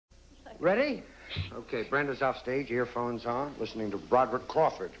Ready? Okay, Brenda's off stage, earphones on, listening to Broderick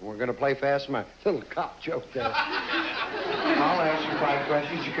Crawford. We're going to play fast. My little cop joke there. I'll ask you 5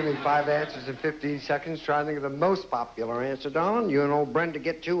 questions. You give me 5 answers in 15 seconds. Try to think of the most popular answer, Don. You and old Brenda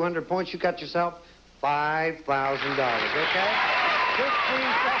get 200 points. You got yourself $5,000, okay? 15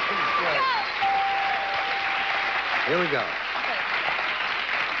 seconds, Joe. Here we go.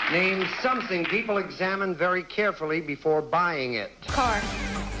 Name something people examine very carefully before buying it. Car.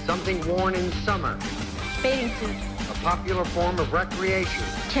 Something worn in summer. Bathing suit. A popular form of recreation.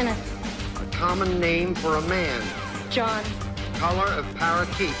 Tennis. A common name for a man. John. Color of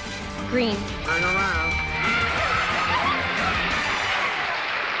parakeet. Green. Turn around.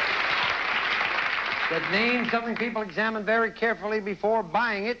 Said name something people examine very carefully before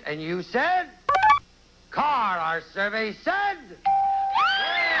buying it, and you said? Car, our survey said.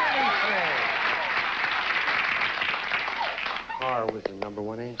 Car was the number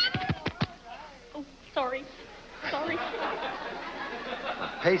 1 answer. Oh, sorry. Sorry.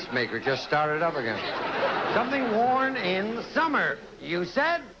 Pacemaker just started up again. Something worn in the summer. You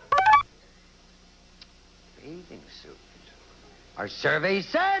said? Bathing suit. Our survey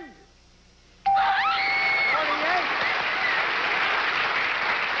said? 48.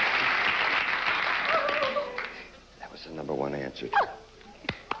 That was the number 1 answer.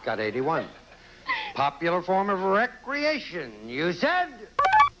 Got 81. Popular form of recreation. You said?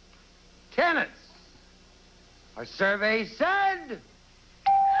 Tennis. Our survey said? 34.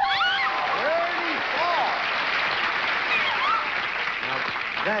 Now,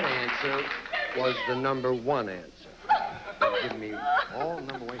 that answer was the number 1 answer. Give me all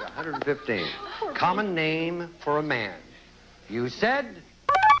number 115. Common name for a man. You said?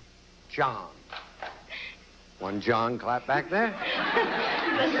 John. 1 John clap back there.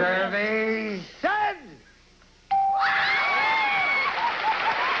 Survey said?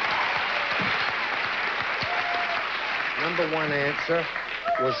 Number 1 answer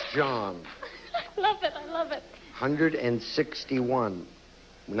was John. I love it. I love it. 161.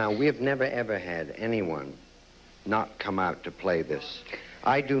 Now, we have never, ever had anyone not come out to play this.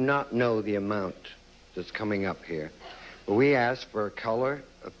 I do not know the amount that's coming up here, but we asked for a color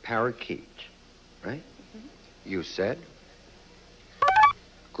of parakeet, right? You said?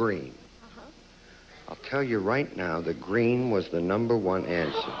 Green. I'll tell you right now that green was the number 1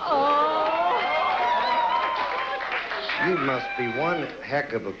 answer. Oh. You must be one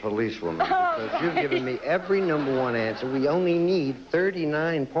heck of a policewoman because you've given me every number 1 answer. We only need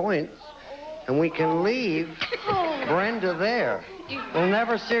 39 points, and we can leave Brenda there. We'll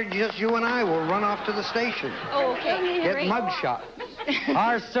never see, just you and I will run off to the station. Oh, okay. Get mugshots.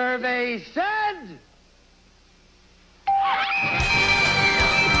 Our survey said...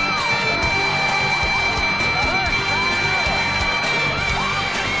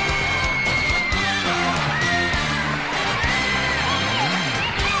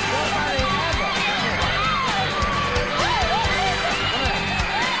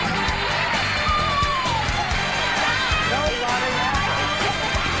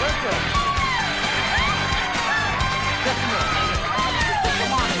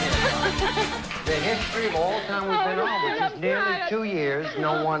 The history of all the time we've been on, which is nearly 2 years,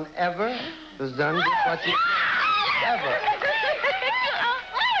 no one ever has done just what you... Ever.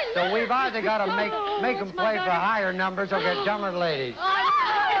 So we've either got to make them play for higher numbers or get dumber ladies.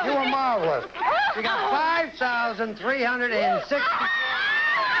 You were marvelous. You got 5,360.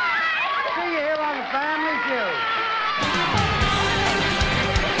 See you here on the Family Feud.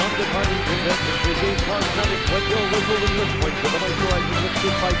 The party contestants receive cosmetics with your whistle with your points with the moisturizing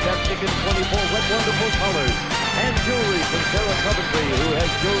lipstick by Chapstick in 24 wet wonderful colors. And jewelry from Sarah Coventry, who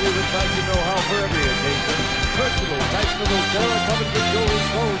has jewelry with fashion know-how for every occasion. Personal, fashionable Sarah Coventry jewelry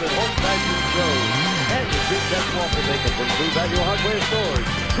sold at home fashion shows. And the Big Death Waffle Maker from True Value Hardware stores.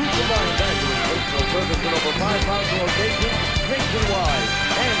 Who combine value and personal service in over 5,000 locations nationwide.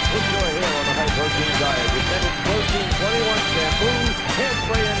 And put your hair on a high-protein diet with Bennett's Protein 21 shampoo,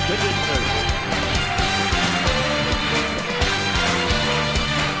 hairspray, and conditioner.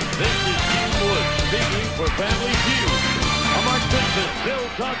 This is Gene Wood speaking for Family Feud. A Mark Goodson, Bill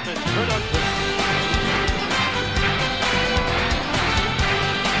Dawson production.